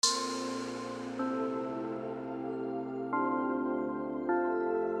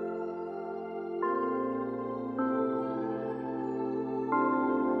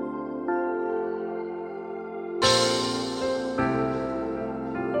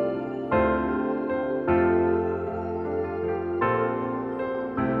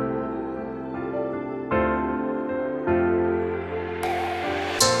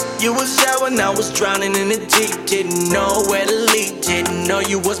You was there when I was drowning in the deep. Didn't know where to lead, didn't know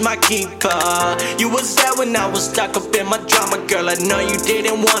you was my keeper. You was there when I was stuck up in my drama, girl. I know you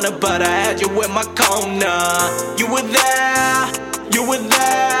didn't wanna, but I had you in my corner. You were there, you were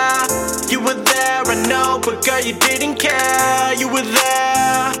there, you were there, I know, but girl, you didn't care. You were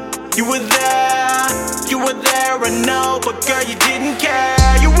there, you were there, you were there, I know, but girl, you didn't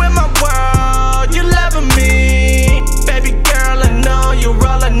care. You in my world, you loving me, baby girl, I know you're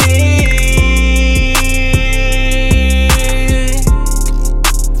all I need.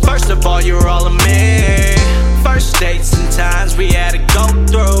 First of all, you're all of me. First dates and times we had to go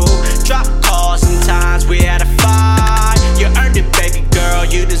through. Drop calls and times we had to fight. You earned it, baby girl,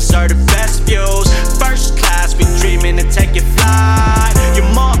 you deserve the best views. First class, we dreaming to take you fly.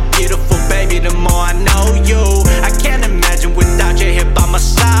 You're more beautiful, baby, the more I know you. I can't imagine without you here by my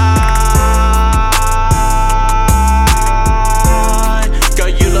side. Girl,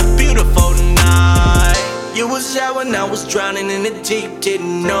 you look beautiful tonight. You was there when I was drowning in the deep.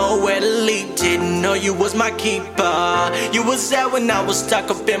 Didn't know where to lead, didn't know you was my keeper. You was there when I was stuck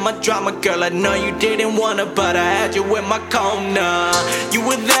up in my drama, girl. I know you didn't wanna, but I had you in my corner. You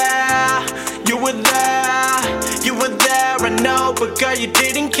were there, you were there, you were there, I know, but girl, you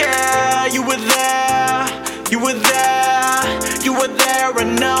didn't care. You were there, you were there, you were there, I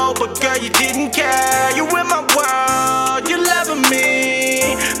know, but girl, you didn't care. You in my world, you loving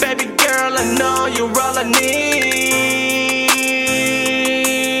me, baby girl, I know you're all I need.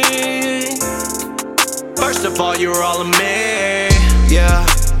 First of all, you're all of me. Yeah,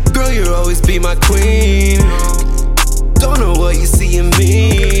 girl, you'll always be my queen. Don't know what you see in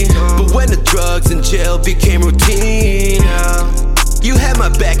me, but when the drugs and jail became routine, you had my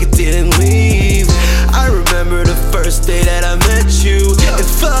back, it didn't leave. I remember the first day that I met you. It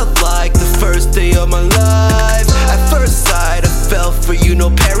felt like the first day of my life. At first sight, I fell for you, no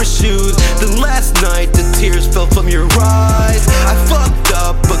parachute. Then last night, the tears fell from your eyes. I fucked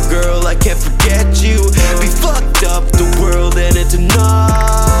up, but girl, I can't forget you. We fucked up the world and it tonight,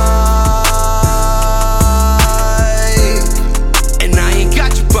 and I ain't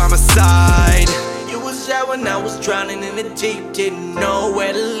got you by my side. You was there when I was drowning in the deep. Didn't know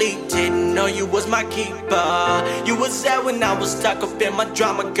where to lead, didn't know you was my keeper. You was there when I was stuck up in my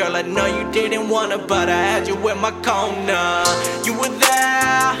drama, girl. I know you didn't wanna, but I had you in my corner. You were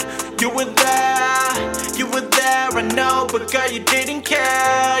there, you were there, you were there, I know, but girl, you didn't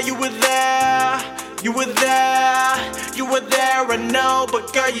care. You were there, you were there, you were there, I know,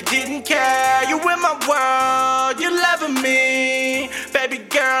 but girl, you didn't care. You in my world, you loving me, baby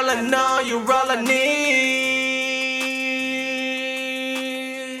girl, I know you're all I need.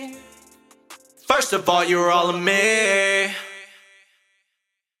 First of all, you're all of me.